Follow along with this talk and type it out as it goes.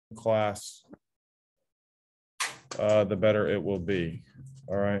class, the better it will be.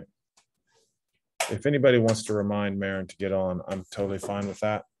 All right. If anybody wants to remind Maren to get on, I'm totally fine with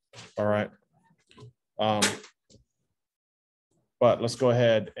that. All right. But let's go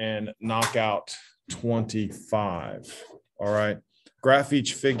ahead and knock out 25. All right. Graph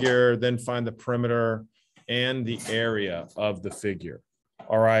each figure, then find the perimeter and the area of the figure.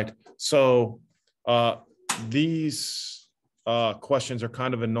 All right. So these questions are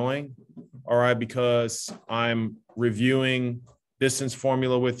kind of annoying. All right. Because I'm reviewing distance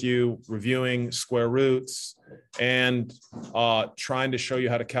formula with you, reviewing square roots, and trying to show you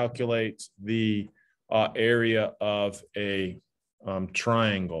how to calculate the area of a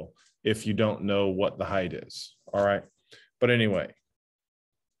triangle if you don't know what the height is. All right. But anyway,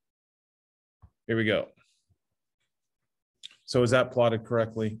 here we go. So is that plotted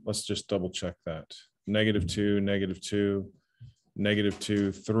correctly? Let's just double check that. -2, -2,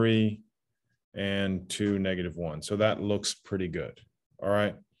 -2, 3, and 2, -1. So that looks pretty good. All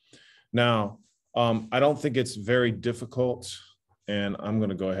right. Now, I don't think it's very difficult. And I'm going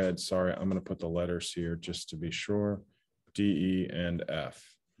to go ahead. Sorry, I'm going to put the letters here just to be sure. D, E, and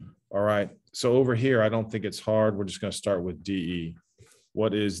F. All right. So over here, I don't think it's hard. We're just going to start with DE.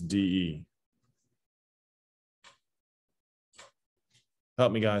 What is DE?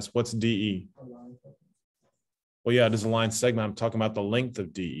 Help me, guys. What's DE? Well, yeah, it is a line segment. I'm talking about the length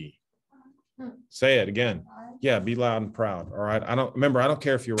of DE. Say it again. Yeah, be loud and proud. All right. I don't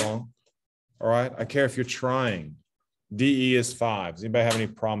care if you're wrong. All right. I care if you're trying. DE is 5. Does anybody have any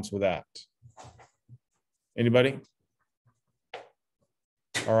problems with that? Anybody?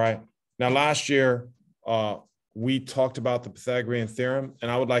 All right. Now, last year, we talked about the Pythagorean theorem,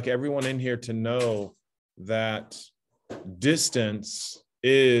 and I would like everyone in here to know that distance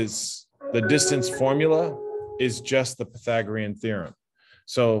formula is just the Pythagorean theorem.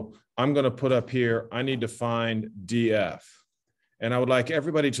 So I'm going to put up here, I need to find DF. And I would like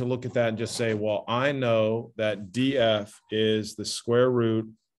everybody to look at that and just say, well, I know that DF is the square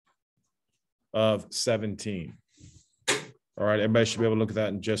root of 17. All right, everybody should be able to look at that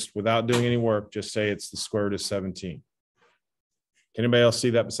and just, without doing any work, just say it's the square root of 17. Can anybody else see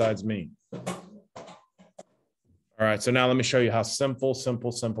that besides me? All right, so now let me show you how simple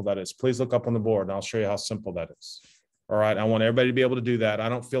that is. Please look up on the board and I'll show you how simple that is. All right, I want everybody to be able to do that. I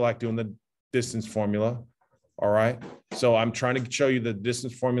don't feel like doing the distance formula. All right, so I'm trying to show you the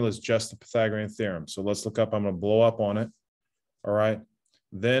distance formula is just the Pythagorean theorem. So let's look up, I'm gonna blow up on it. All right,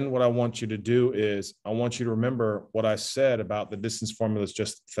 then what I want you to do is I want you to remember what I said about the distance formula is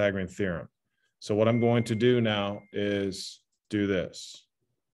just the Pythagorean theorem. So what I'm going to do now is do this.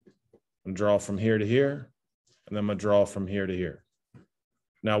 I'm gonna draw from here to here, and then I'm gonna draw from here to here.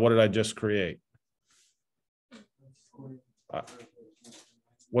 Now, what did I just create?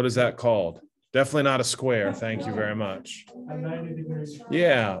 What is that called? Definitely not a square. Thank you very much.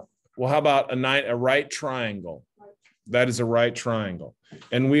 Yeah. Well, how about a right triangle? That is a right triangle.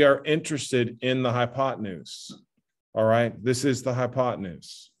 And we are interested in the hypotenuse. All right. This is the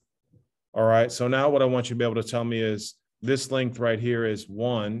hypotenuse. All right. So now what I want you to be able to tell me is this length right here is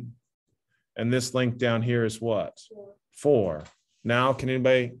 1. And this length down here is what? 4. Now, can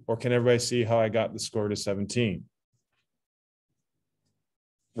everybody see how I got the square root of 17?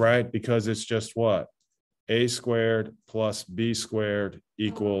 Right? Because it's just what? A squared plus B squared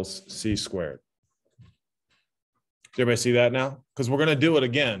equals C squared. Does everybody see that now? Because we're going to do it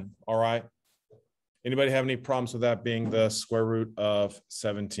again. All right. Anybody have any problems with that being the square root of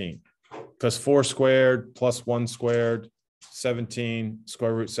 17? Because 4 squared plus 1 squared, 17,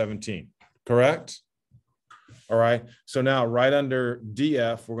 square root 17. Correct? All right. So now right under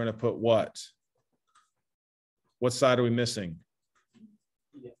DF, we're going to put what? What side are we missing?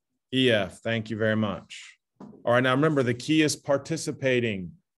 EF. Thank you very much. All right. Now remember, the key is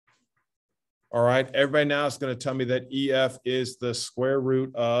participating. All right. Everybody now is going to tell me that EF is the square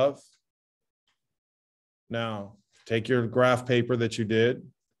root of. Now, take your graph paper that you did.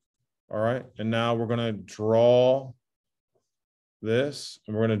 All right. And now we're going to draw this,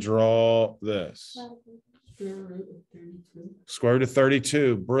 and we're going to draw this. Square root of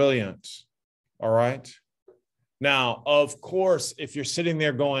 32. Brilliant. All right. Now, of course, if you're sitting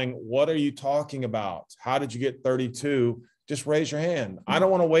there going, what are you talking about? How did you get 32? Just raise your hand. I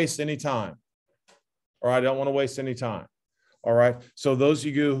don't want to waste any time. All right. I don't want to waste any time. All right. So those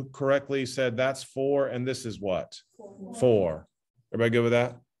of you who correctly said that's 4 and this is what? 4. Everybody good with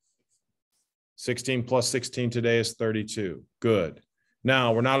that? 16 plus 16 today is 32. Good.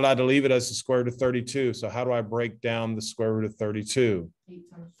 Now, we're not allowed to leave it as the square root of 32. So how do I break down the square root of 32?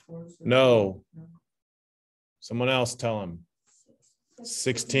 8 times 4. No. Someone else tell him.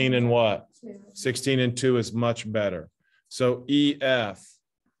 16 and what? 16 and 2 is much better. So EF,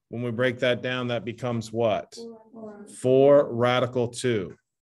 when we break that down, that becomes what? 4 radical 2.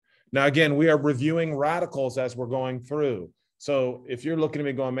 Now, again, we are reviewing radicals as we're going through. So if you're looking at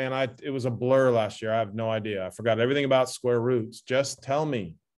me going, man, it was a blur last year. I have no idea. I forgot everything about square roots. Just tell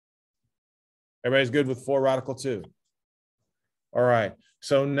me. Everybody's good with 4 radical 2? All right.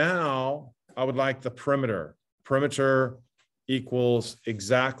 So now I would like the perimeter. Perimeter equals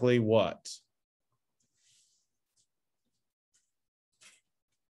exactly what?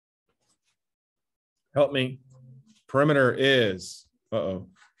 Help me. Perimeter is,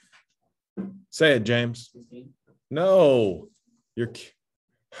 say it, James. 16. No,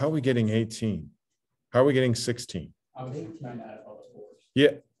 how are we getting 18? How are we getting 16? I was trying to add all the fours.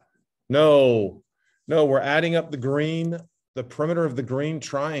 Yeah, no, we're adding up the perimeter of the green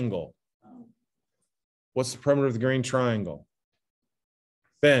triangle. What's the perimeter of the green triangle?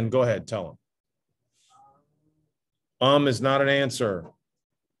 Ben, go ahead, tell him. Is not an answer.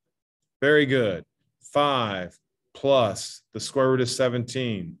 Very good. 5 plus the square root of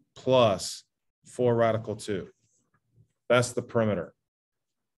 17 plus 4 radical 2. That's the perimeter.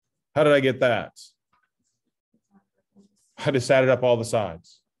 How did I get that? I just added up all the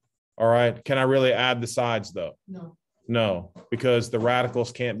sides. All right. Can I really add the sides though? No. No, because the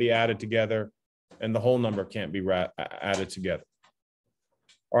radicals can't be added together and the whole number can't be added together.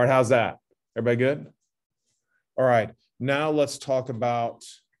 All right. How's that? Everybody good? All right. Now let's talk about,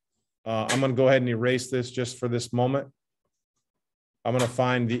 I'm going to go ahead and erase this just for this moment. I'm going to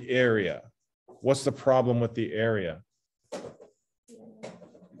find the area. What's the problem with the area?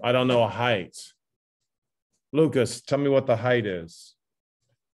 I don't know a height. Lucas, tell me what the height is.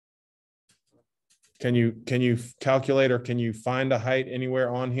 Can you calculate or can you find a height anywhere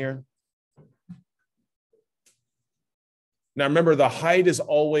on here? Now remember, the height is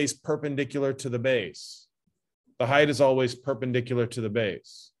always perpendicular to the base. The height is always perpendicular to the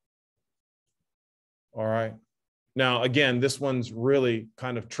base. All right. Now, again, this one's really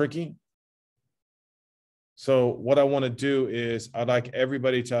kind of tricky. So what I want to do is I'd like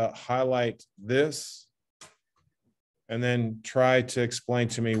everybody to highlight this and then try to explain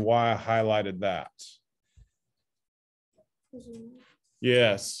to me why I highlighted that.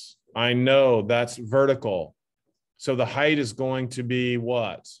 Yes, I know that's vertical. So the height is going to be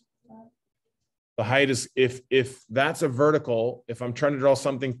what? The height is, if that's a vertical, if I'm trying to draw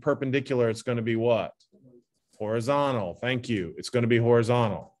something perpendicular, it's going to be what? Horizontal. Thank you. It's going to be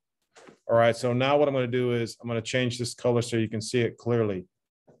horizontal. All right. So now what I'm going to do is I'm going to change this color so you can see it clearly.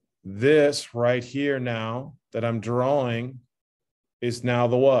 This right here now that I'm drawing is now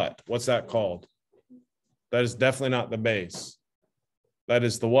the what? What's that called? That is definitely not the base. That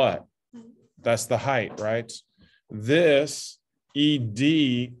is the what? That's the height, right? This ED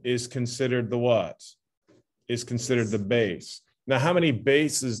is considered the what? Is considered the base. Now, how many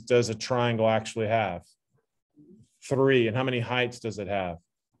bases does a triangle actually have? 3. And how many heights does it have?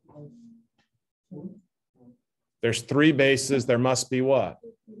 There's 3 bases. There must be what?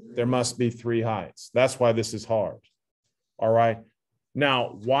 There must be 3 heights. That's why this is hard. All right.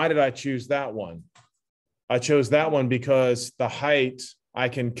 Now, why did I choose that one? I chose that one because the height I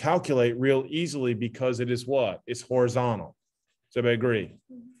can calculate real easily because it is what? It's horizontal. Does everybody agree?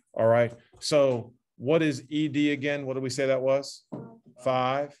 All right. So what is ED again? What did we say that was?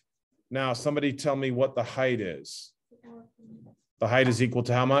 5. Now, somebody tell me what the height is. The height is equal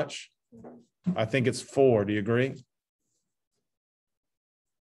to how much? I think it's 4. Do you agree?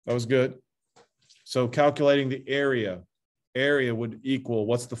 That was good. So calculating the area. Area would equal,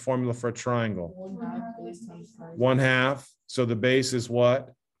 what's the formula for a triangle? 1/2. So the base is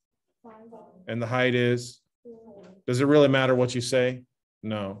what? And the height is? Does it really matter what you say?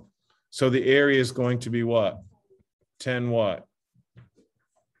 No. So the area is going to be what? 10 what?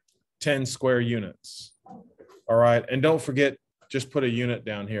 10 square units. All right. And don't forget, just put a unit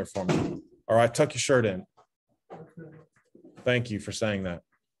down here for me. All right. Tuck your shirt in. Thank you for saying that.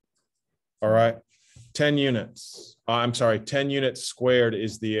 All right. 10 units. I'm sorry, 10 units squared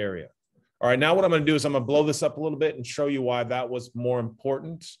is the area. All right, now what I'm going to do is I'm going to blow this up a little bit and show you why that was more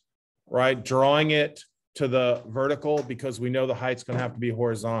important, right? Drawing it to the vertical because we know the height's going to have to be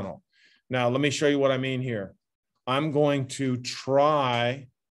horizontal. Now, let me show you what I mean here. I'm going to try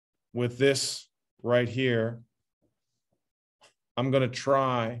with this right here. I'm going to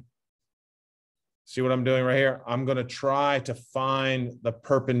try, see what I'm doing right here? I'm going to try to find the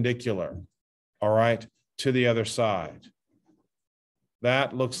perpendicular. All right, to the other side.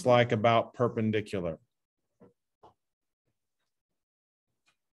 That looks like about perpendicular.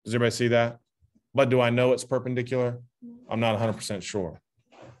 Does everybody see that? But do I know it's perpendicular? I'm not 100% sure.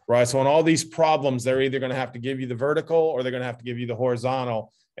 Right. So on all these problems, they're either going to have to give you the vertical or they're going to have to give you the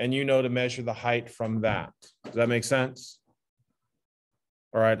horizontal, and you know to measure the height from that. Does that make sense?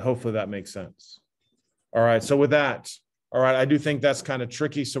 All right. Hopefully that makes sense. All right. So with that, all right, I do think that's kind of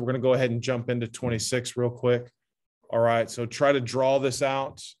tricky. So we're going to go ahead and jump into 26 real quick. All right. So try to draw this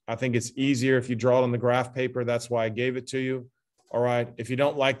out. I think it's easier if you draw it on the graph paper. That's why I gave it to you. All right. If you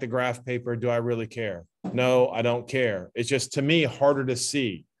don't like the graph paper, do I really care? No, I don't care. It's just, to me, harder to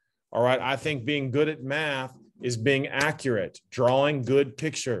see. All right. I think being good at math is being accurate, drawing good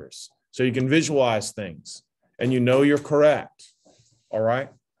pictures so you can visualize things and you know you're correct. All right.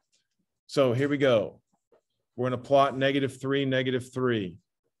 So here we go. We're going to plot -3, -3.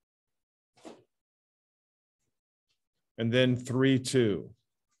 And then 3, 2.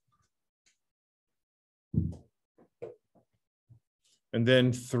 And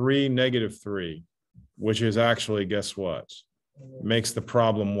then 3, -3, which is actually, guess what? Makes the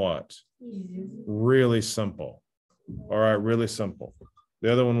problem what? Really simple. All right, really simple.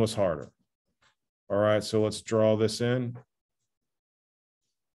 The other one was harder. All right, so let's draw this in.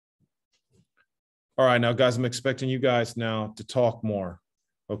 All right, now guys, I'm expecting you guys now to talk more,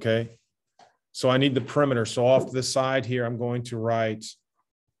 okay? So I need the perimeter. So off to the side here, I'm going to write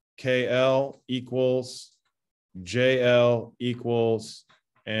KL equals, JL equals,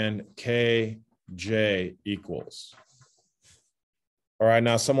 and KJ equals. All right,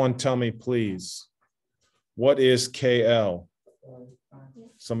 now someone tell me, please, what is KL?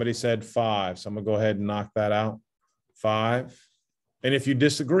 Somebody said 5, so I'm gonna go ahead and knock that out. 5. And if you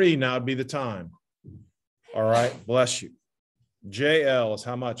disagree, now would be the time. All right, bless you. JL is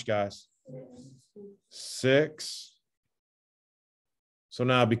how much, guys? 6. So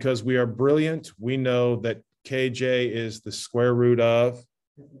now, because we are brilliant, we know that KJ is the square root of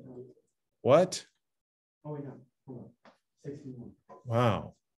what? Oh, yeah. Hold on. 61.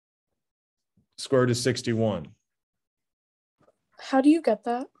 Wow. Square root of 61. How do you get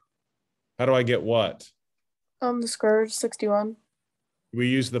that? How do I get what? The square root of 61. We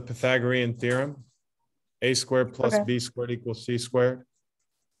use the Pythagorean theorem. A squared plus B squared equals C squared.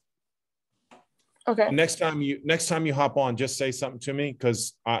 Okay. And next time you hop on, just say something to me,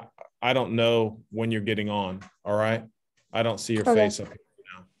 because I don't know when you're getting on. All right. I don't see your face up here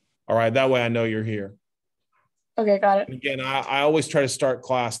now. All right. That way I know you're here. Okay, got it. And again, I always try to start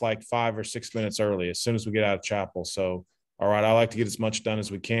class like 5 or 6 minutes early as soon as we get out of chapel. So, all right, I like to get as much done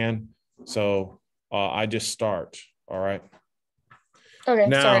as we can. So I just start. All right. Okay,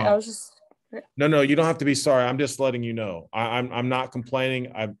 now, sorry. I was just. No, you don't have to be sorry. I'm just letting you know. I'm not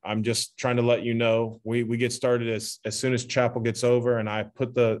complaining. I'm just trying to let you know. We get started as soon as chapel gets over, and I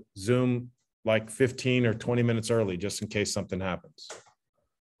put the Zoom like 15 or 20 minutes early just in case something happens.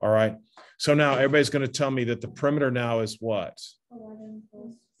 All right. So now everybody's going to tell me that the perimeter now is what? 11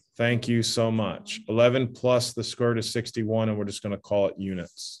 plus. Thank you so much. 11 plus the square root of 61, and we're just going to call it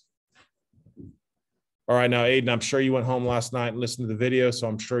units. All right, now, Aiden, I'm sure you went home last night and listened to the video, so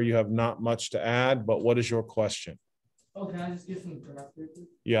I'm sure you have not much to add, but what is your question? Oh, can I just get some graph paper?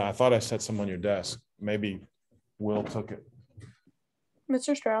 Yeah, I thought I set some on your desk. Maybe Will took it.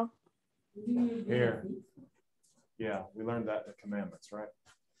 Mr. Stroh. Here. Yeah, we learned that in the commandments, right?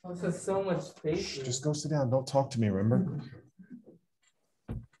 Oh, this is so much space. Shh, just go sit down. Don't talk to me, remember?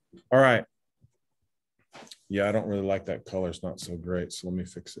 All right. Yeah, I don't really like that color. It's not so great, so let me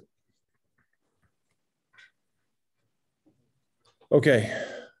fix it. Okay.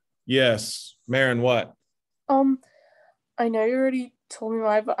 Yes. Marin, what? I know you already told me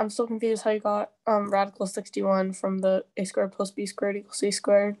why, but I'm still confused how you got radical 61 from the a squared plus b squared equals c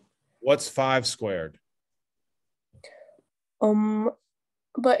squared. What's 5 squared?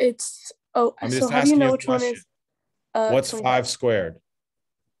 But it's so how do you know which one is what's 25. 5 squared?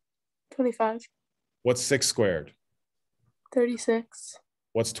 25. What's 6 squared? 36.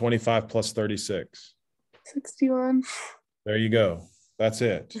 What's 25 plus 36? 61. There you go. That's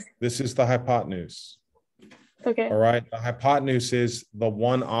it. This is the hypotenuse. Okay. All right. The hypotenuse is the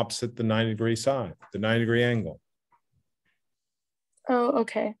one opposite the 90-degree side, the 90-degree angle. Oh,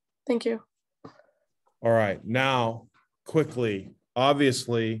 okay. Thank you. All right. Now, quickly,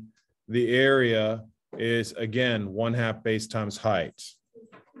 obviously, the area is, again, 1/2 base times height.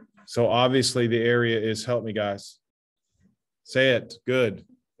 So obviously the area is, help me guys. Say it. Good.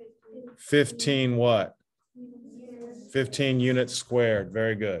 15 what? 15 units squared.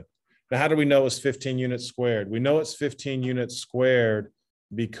 Very good. Now, how do we know it's 15 units squared? We know it's 15 units squared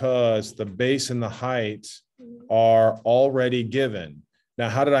because the base and the height are already given. Now,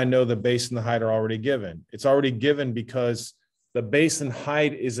 how did I know the base and the height are already given? It's already given because the base and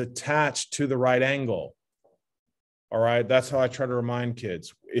height is attached to the right angle. All right, that's how I try to remind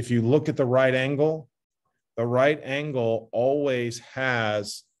kids. If you look at the right angle always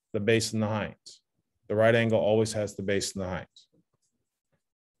has the base and the height. The right angle always has the base and the height.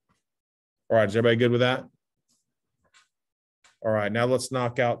 All right, is everybody good with that? All right, now let's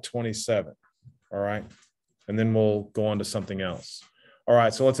knock out 27. All right, and then we'll go on to something else. All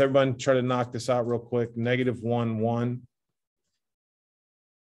right, so let's everybody try to knock this out real quick. -1, 1.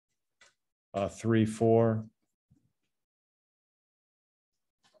 3, 4.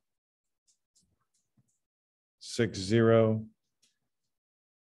 6, 0.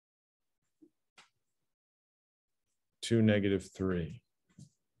 2, -3.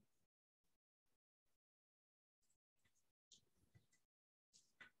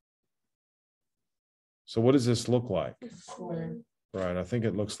 So what does this look like? Square. Right, I think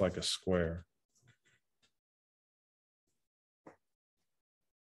it looks like a square.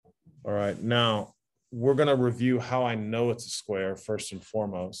 All right, now we're going to review how I know it's a square first and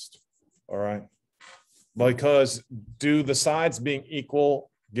foremost. All right, because do the sides being equal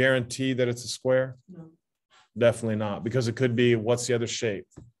guarantee that it's a square? No. Definitely not, because it could be, what's the other shape?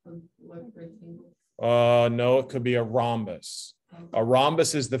 Like rectangle. No, it could be a rhombus. A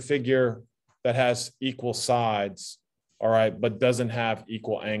rhombus is the figure that has equal sides, all right, but doesn't have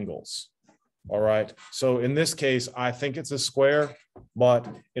equal angles. All right, so in this case, I think it's a square, but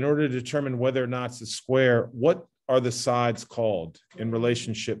in order to determine whether or not it's a square, what are the sides called in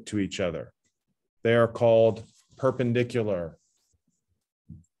relationship to each other? They are called perpendicular.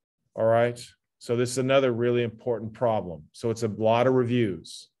 All right, so this is another really important problem. So it's a lot of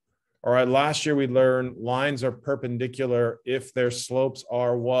reviews. All right, last year we learned lines are perpendicular if their slopes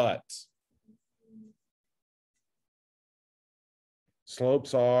are what?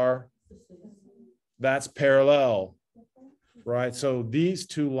 Slopes are, that's parallel, right? So these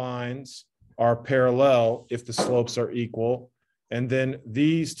two lines are parallel if the slopes are equal. And then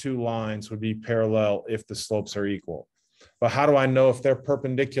these two lines would be parallel if the slopes are equal. But how do I know if they're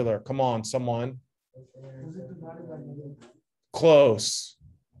perpendicular? Come on, someone. Close.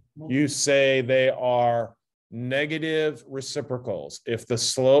 You say they are negative reciprocals if the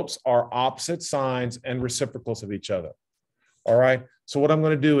slopes are opposite signs and reciprocals of each other. All right. So what I'm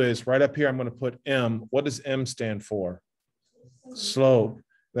going to do is right up here, I'm going to put M. What does M stand for? Slope.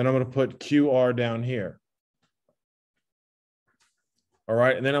 Then I'm going to put QR down here. All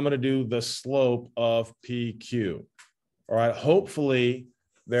right. And then I'm going to do the slope of PQ. All right. Hopefully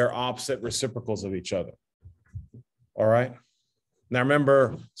they're opposite reciprocals of each other. All right. Now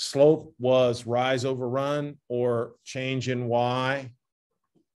remember, slope was rise over run or change in Y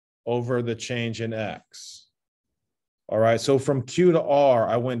over the change in X. All right, so from Q to R,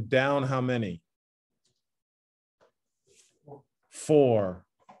 I went down how many? 4.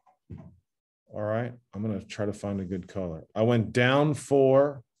 All right, I'm going to try to find a good color. I went down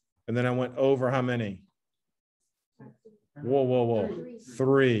 4, and then I went over how many? Whoa, whoa, whoa,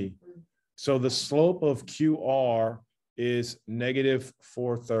 3. So the slope of QR is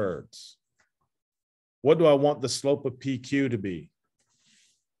 -4/3. What do I want the slope of PQ to be?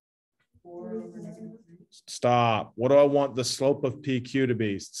 Stop. What do I want the slope of PQ to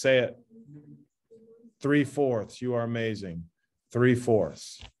be? Say it. 3/4. You are amazing.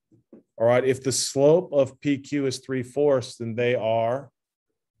 3/4. All right. If the slope of PQ is 3/4, then they are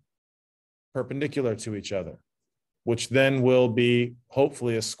perpendicular to each other, which then will be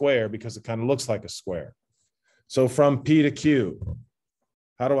hopefully a square because it kind of looks like a square. So from P to Q,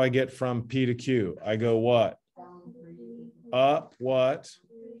 how do I get from P to Q? I go what? Up what?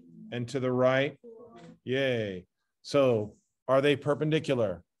 And to the right? Yay. So are they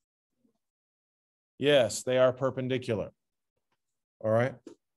perpendicular? Yes, they are perpendicular. All right.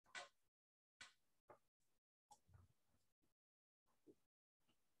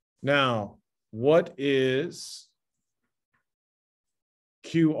 Now, what is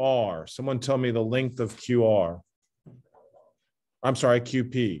QR? Someone tell me the length of QR. I'm sorry,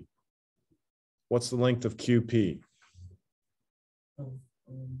 QP. What's the length of QP?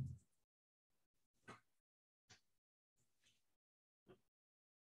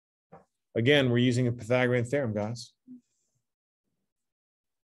 Again, we're using a Pythagorean theorem, guys.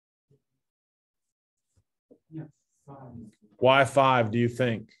 Yeah, 5. Why 5, do you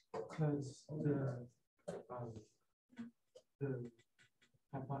think? Because the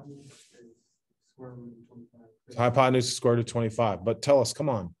hypotenuse is square root of 25. Hypotenuse is square root of 25. But tell us, come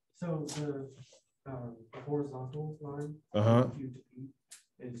on. So the horizontal line Q to P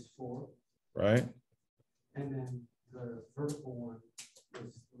is 4. Right. And then the vertical one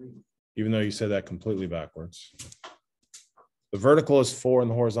is 3. Even though you said that completely backwards. The vertical is 4 and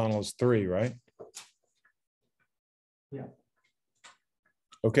the horizontal is 3, right?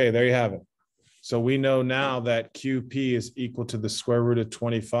 Okay, there you have it. So we know now that QP is equal to the square root of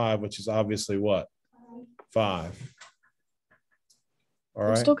 25, which is obviously what? 5. All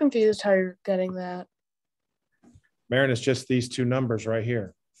right. I'm still confused how you're getting that. Marin, it's just these two numbers right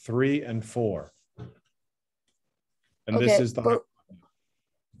here, 3 and 4. And Okay, this is the...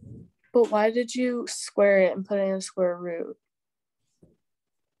 But why did you square it and put it in a square root?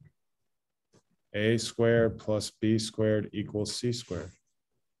 A squared plus B squared equals C squared.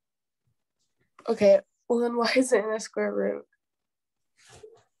 Okay, well then why is it in a square root?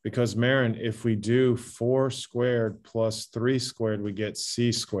 Because Marin, if we do 4 squared plus 3 squared, we get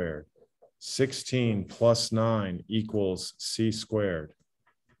C squared. 16 plus 9 equals C squared.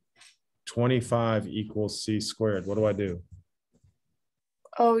 25 equals C squared. What do I do?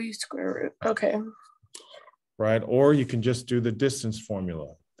 Oh, you square root. Okay. Right? Or you can just do the distance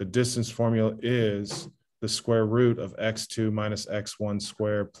formula. The distance formula is the square root of x2 minus x1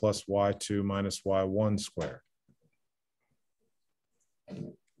 squared plus y2 minus y1 squared.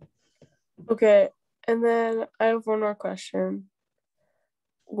 Okay, and then I have one more question.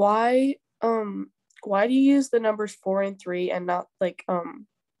 Why do you use the numbers 4 and 3 and not like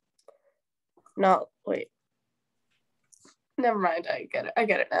wait. Never mind, I get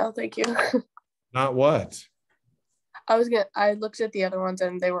it now. Thank you. Not what? I looked at the other ones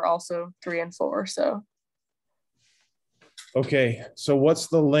and they were also 3 and 4, so. Okay, so what's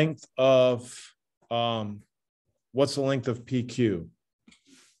the length of PQ?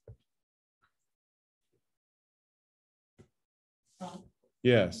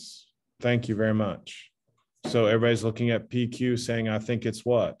 Yes, thank you very much. So everybody's looking at PQ saying, I think it's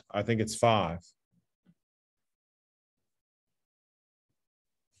what? I think it's 5.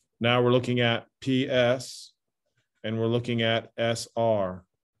 Now we're looking at PS and we're looking at SR.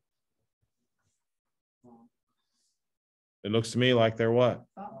 It looks to me like they're what?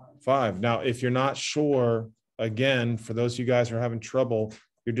 5. Now, if you're not sure, again, for those of you guys who are having trouble,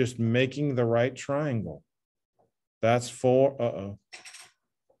 you're just making the right triangle. That's 4.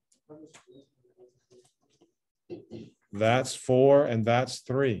 That's 4 and that's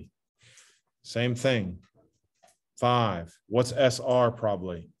 3. Same thing. 5. What's SR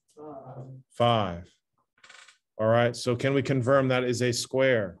probably? 5. All right. So can we confirm that is a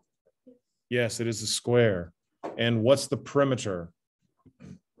square? Yes, it is a square. And what's the perimeter?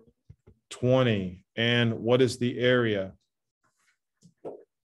 20. And what is the area?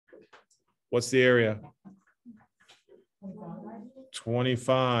 What's the area?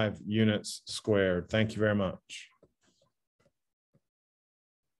 25 units squared. Thank you very much.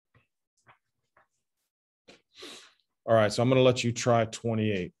 All right, so I'm going to let you try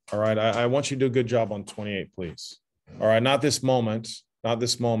 28. All right, I want you to do a good job on 28, please. All right, not this moment, not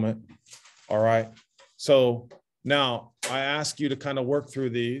this moment. All right, so now I ask you to kind of work through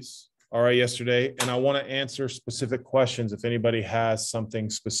these, all right, yesterday, and I want to answer specific questions if anybody has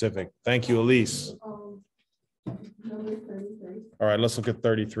something specific. Thank you, Elise. All right, let's look at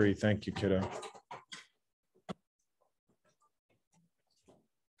 33. Thank you, kiddo.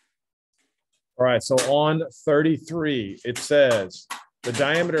 All right, so on 33, it says, the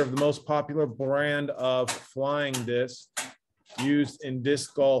diameter of the most popular brand of flying disc used in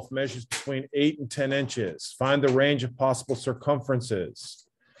disc golf measures between 8 and 10 inches. Find the range of possible circumferences.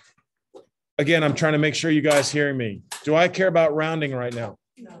 Again, I'm trying to make sure you guys hearing me. Do I care about rounding right now?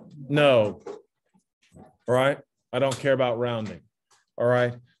 No. All right, I don't care about rounding. All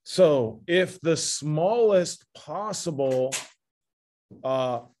right, so if the smallest possible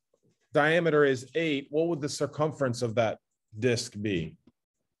diameter is 8, what would the circumference of that disc be?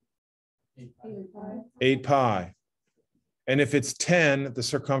 8 pi. And if it's 10, the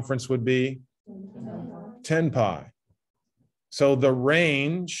circumference would be 10 pi. So the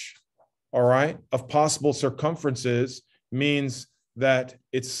range, all right, of possible circumferences means that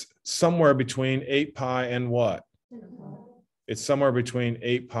it's somewhere between 8 pi and what? It's somewhere between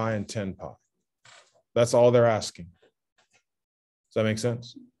 8 pi and 10 pi. That's all they're asking. Does that make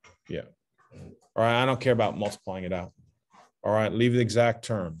sense? Yeah. All right, I don't care about multiplying it out. All right, leave the exact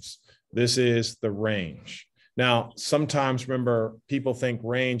terms. This is the range. Now, sometimes, remember, people think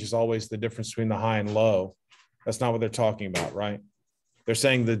range is always the difference between the high and low. That's not what they're talking about, right? They're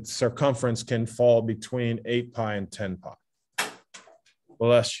saying the circumference can fall between 8 pi and 10 pi.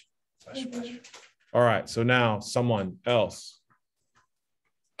 Bless you. All right, so now someone else.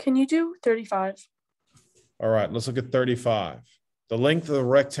 Can you do 35? All right, let's look at 35. The length of the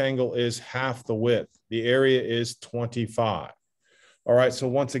rectangle is half the width. The area is 25. All right, so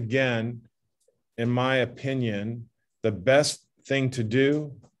once again, in my opinion, the best thing to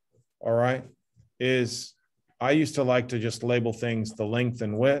do, all right, is I used to like to just label things the length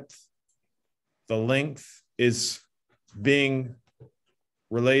and width. The length is being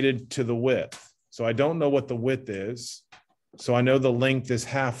related to the width. So I don't know what the width is. So I know the length is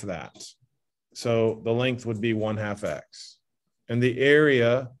half that. So the length would be 1/2 x. And the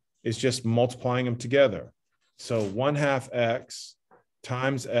area is just multiplying them together. So 1/2 x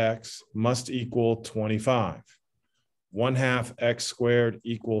times x must equal 25. 1/2 x squared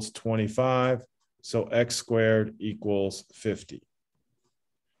equals 25. So x squared equals 50.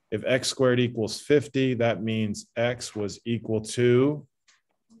 If x squared equals 50, that means x was equal to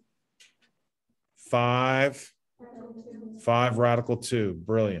 5 radical 2.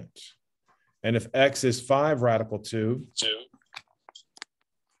 Brilliant. And if x is 5 radical 2,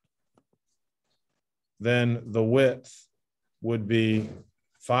 then the width would be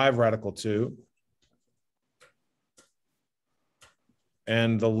 5 radical 2.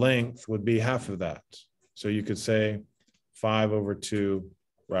 And the length would be half of that. So you could say 5/2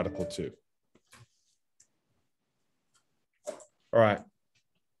 radical 2. All right.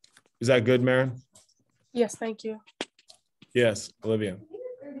 Is that good, Maren? Yes, thank you. Yes, Olivia.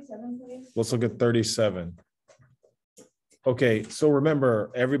 37, please. Let's look at 37. Okay, so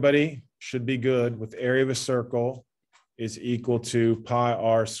remember, everybody should be good with area of a circle is equal to pi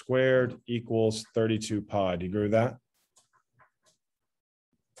r squared equals 32 pi. Do you agree with that?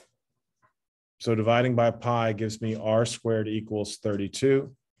 So dividing by pi gives me r squared equals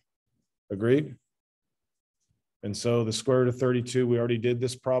 32. Agreed? And so the square root of 32, we already did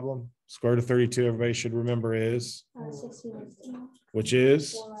this problem. Square root of 32, everybody should remember is, 61. which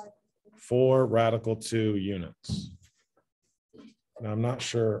is 4 radical 2 units. Now I'm not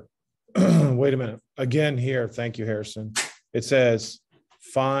sure. Wait a minute. Again here, thank you, Harrison. It says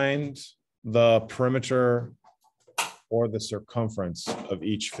find the perimeter or the circumference of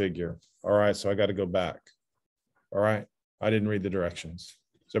each figure. All right, so I got to go back. All right, I didn't read the directions.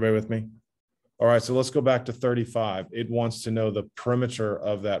 Is everybody with me? All right, so let's go back to 35. It wants to know the perimeter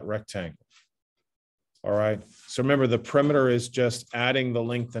of that rectangle. All right, so remember the perimeter is just adding the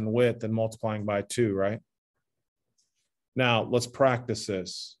length and width and multiplying by 2, right? Now let's practice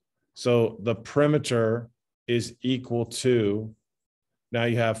this. So the perimeter is equal to, now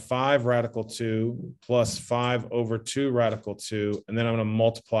you have 5 radical 2 plus 5/2 radical 2, and then I'm going to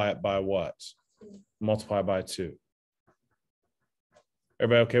multiply it by what? Multiply by 2.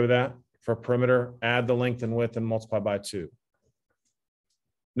 Everybody okay with that? For perimeter, add the length and width and multiply by 2.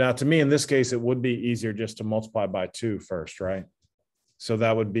 Now, to me, in this case, it would be easier just to multiply by 2 first, right? So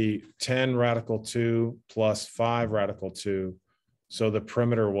that would be 10 radical 2 plus 5 radical 2. So the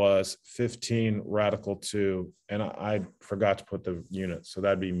perimeter was 15 radical 2, and I forgot to put the units, so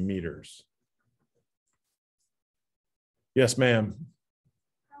that'd be meters. Yes, ma'am.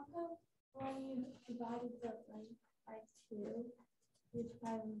 How come when you divided the length by 2, it's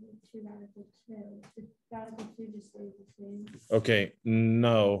 5/2 radical 2? The radical 2 just stays the same. Okay,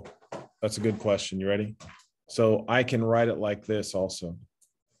 no, that's a good question. You ready? So I can write it like this also.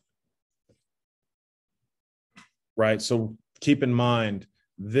 Right, so keep in mind,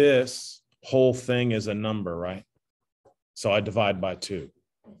 this whole thing is a number, right? So I divide by 2.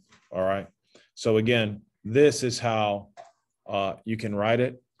 All right. So again, this is how you can write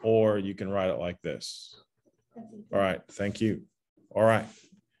it, or you can write it like this. All right. Thank you. All right.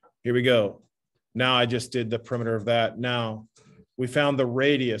 Here we go. Now I just did the perimeter of that. Now we found the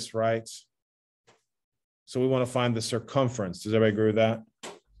radius, right? So we want to find the circumference. Does everybody agree with that?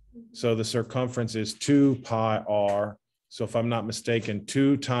 So the circumference is 2 pi r. So if I'm not mistaken,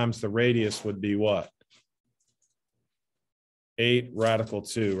 2 times the radius would be what? 8 radical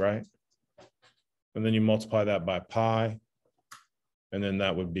 2, right? And then you multiply that by pi, and then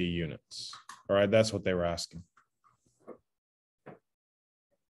that would be units. All right, that's what they were asking.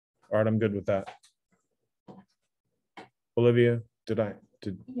 All right, I'm good with that. Olivia, Yes.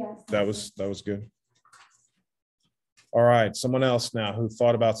 that was good. All right, someone else now who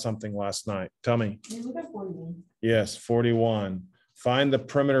thought about something last night. Tell me. Yes, 41. Find the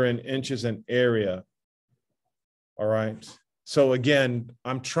perimeter in inches and area. All right. So again,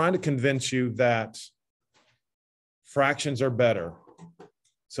 I'm trying to convince you that fractions are better.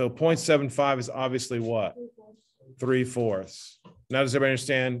 So 0.75 is obviously what? 3/4. Now, does everybody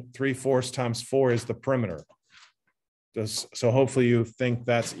understand 3/4 times 4 is the perimeter? So hopefully you think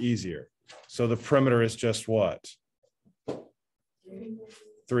that's easier. So the perimeter is just what?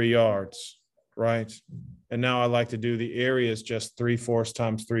 3 yards, right? And now I like to do the area is just 3/4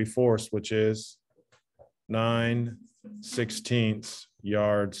 times 3/4, which is 9/16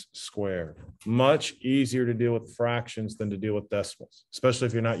 yards squared. Much easier to deal with fractions than to deal with decimals, especially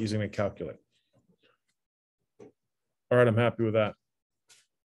if you're not using a calculator. All right, I'm happy with that.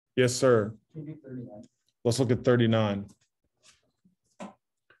 Yes, sir. Can you do 39? Let's look at 39.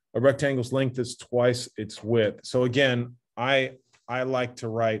 A rectangle's length is twice its width. So again, I like to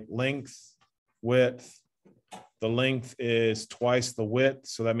write length, width. The length is twice the width.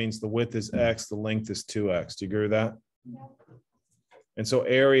 So that means the width is X, the length is 2X. Do you agree with that? And so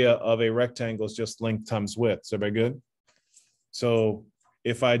area of a rectangle is just length times width. Is everybody good? So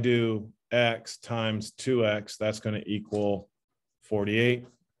if I do X times 2X, that's going to equal 48.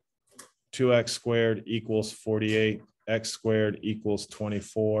 2X squared equals 48. X squared equals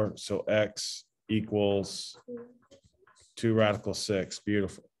 24. So X equals 2 radical 6.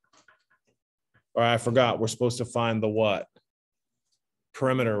 Beautiful. All right, I forgot. We're supposed to find the what?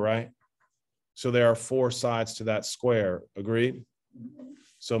 Perimeter, right? So there are 4 sides to that square. Agreed?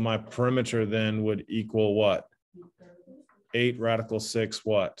 So my perimeter then would equal what? 8 radical 6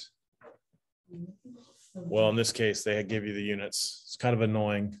 what? Well, in this case, they give you the units. It's kind of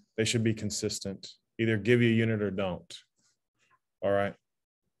annoying. They should be consistent. Either give you a unit or don't. All right.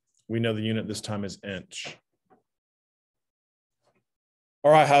 We know the unit this time is inch.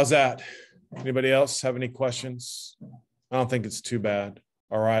 All right, how's that? Anybody else have any questions? I don't think it's too bad.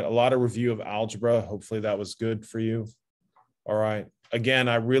 All right, a lot of review of algebra. Hopefully that was good for you. All right. Again,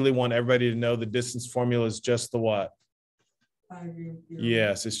 I really want everybody to know the distance formula is just the what?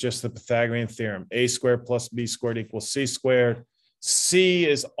 Yes, it's just the Pythagorean theorem. A squared plus B squared equals C squared. C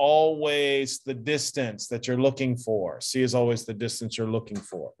is always the distance that you're looking for. C is always the distance you're looking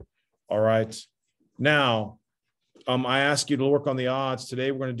for. All right. Now, I ask you to work on the odds.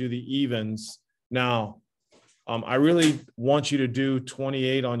 Today, we're going to do the evens. Now, I really want you to do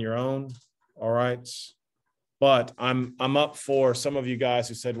 28 on your own. All right. But I'm up for some of you guys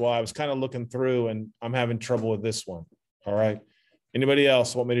who said, well, I was kind of looking through and I'm having trouble with this one. All right. Anybody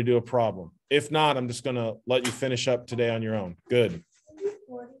else want me to do a problem? If not, I'm just going to let you finish up today on your own. Good.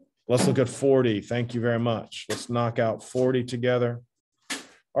 Let's look at 40. Thank you very much. Let's knock out 40 together.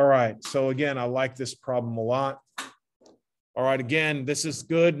 All right. So again, I like this problem a lot. All right. Again, this is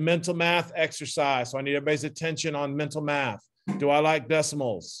good mental math exercise. So I need everybody's attention on mental math. Do I like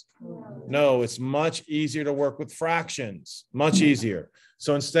decimals? No, it's much easier to work with fractions. Much easier.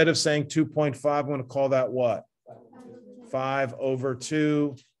 So instead of saying 2.5, I'm going to call that what?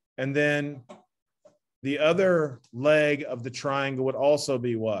 5/2. And then the other leg of the triangle would also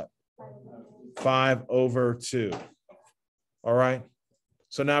be what? 5/2. All right.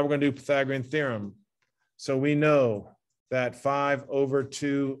 So now we're going to do Pythagorean theorem. So we know that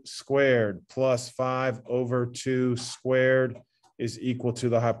 5/2 squared plus 5/2 squared is equal to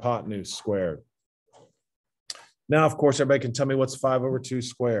the hypotenuse squared. Now, of course, everybody can tell me what's 5/2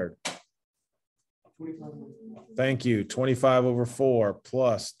 squared. 25. Thank you. 25/4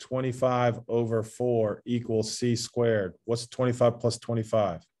 plus 25/4 equals C squared. What's 25 plus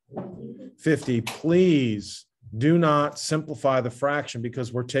 25? 50. Please do not simplify the fraction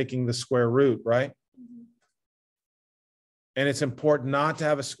because we're taking the square root, right? And it's important not to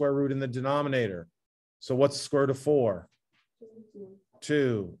have a square root in the denominator. So what's the square root of 4?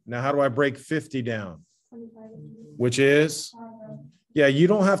 2. Now, how do I break 50 down? Which is? Yeah, you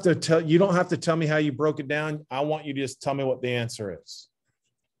don't have to tell me how you broke it down. I want you to just tell me what the answer is.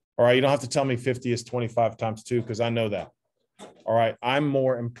 All right, you don't have to tell me 50 is 25 times 2 because I know that. All right, I'm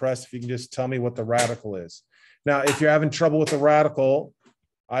more impressed if you can just tell me what the radical is. Now, if you're having trouble with the radical,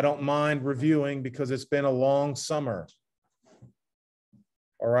 I don't mind reviewing because it's been a long summer.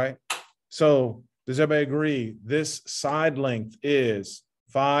 All right, so does everybody agree? This side length is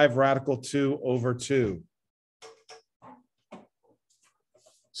 5 radical 2/2.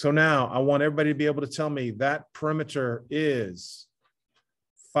 So now I want everybody to be able to tell me that perimeter is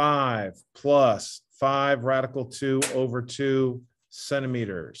 5 plus 5 radical 2/2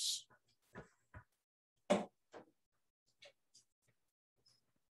 centimeters.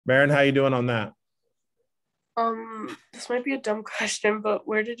 Baron, how you doing on that? This might be a dumb question, but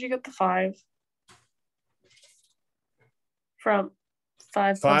where did you get the 5 from?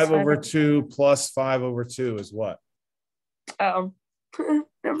 5/2 plus 5/2 is what? Oh,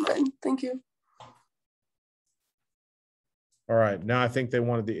 never mind. Thank you. All right. Now I think they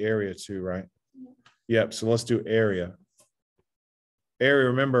wanted the area too, right? Yep. So let's do area. Area,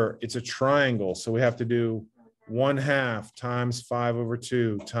 remember, it's a triangle. So we have to do 1/2 times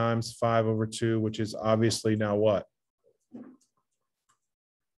 5/2 times 5/2, which is obviously now what?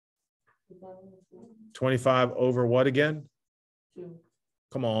 25 over what again?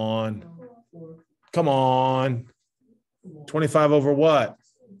 Come on. Come on. 25 over what?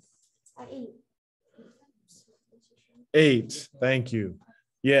 8. Thank you.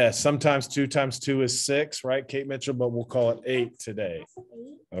 Yeah, sometimes 2 times 2 is 6, right, Kate Mitchell? But we'll call it 8 today.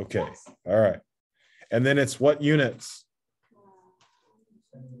 Okay, all right. And then it's what units?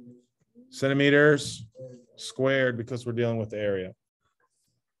 Centimeters squared, because we're dealing with the area.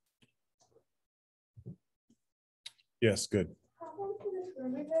 Yes, good. Problem for the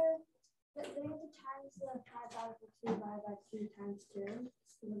perimeter, that they have to times the 5 radical 2 by 2 times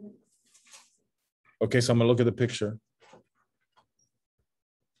 2. Okay, so I'm gonna look at the picture.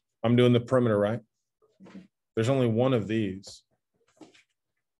 I'm doing the perimeter, right? There's only one of these.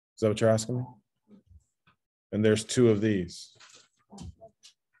 Is that what you're asking me? And there's 2 of these.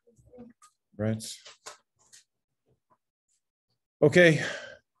 Right? Okay.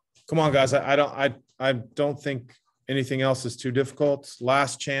 Come on, guys. I don't think anything else is too difficult.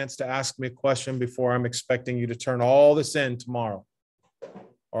 Last chance to ask me a question before I'm expecting you to turn all this in tomorrow.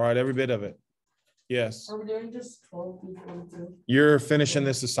 All right, every bit of it. Yes. Are we doing just 12 through 42? You're finishing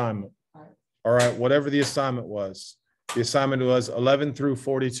this assignment. All right, whatever the assignment was. The assignment was 11 through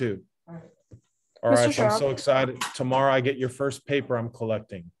 42. All right. All right, Mr. so I'm so Schraub? excited. Tomorrow I get your first paper I'm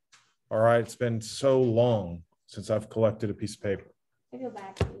collecting. All right, it's been so long since I've collected a piece of paper. I go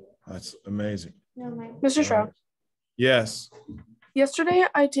back to you. That's amazing. No, my. Mr. All Schraub, right. Yes. yesterday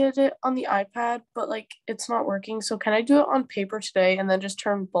I did it on the iPad, but like it's not working. So can I do it on paper today and then just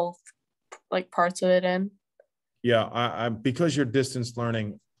turn both like parts of it in? Yeah, I because you're distance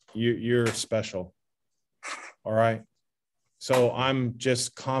learning, you're special. All right. So I'm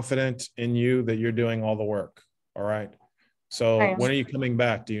just confident in you that you're doing all the work. All right. So I am. when are you coming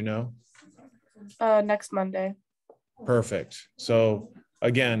back? Do you know? Next Monday. Perfect. So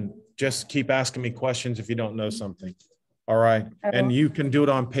again, just keep asking me questions if you don't know something. All right. I And will. you can do it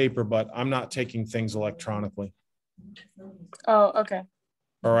on paper, but I'm not taking things electronically. Oh, okay.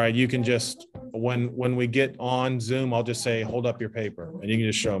 All right. You can just, when we get on Zoom, I'll just say, hold up your paper and you can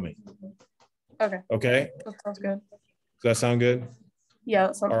just show me. Okay. Okay. That sounds good. Does that sound good? Yeah,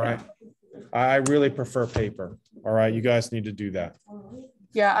 that sounds All good. right. I really prefer paper. All right. You guys need to do that.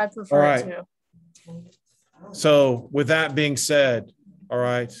 Yeah, I prefer All it right. too. So with that being said, all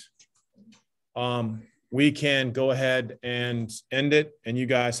right, we can go ahead and end it, and you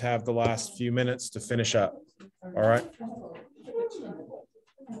guys have the last few minutes to finish up. All right.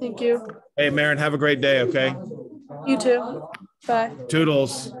 Thank you. Hey, Marin, have a great day. Okay. You too. Bye.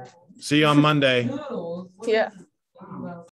 Toodles. See you on Monday. Yeah.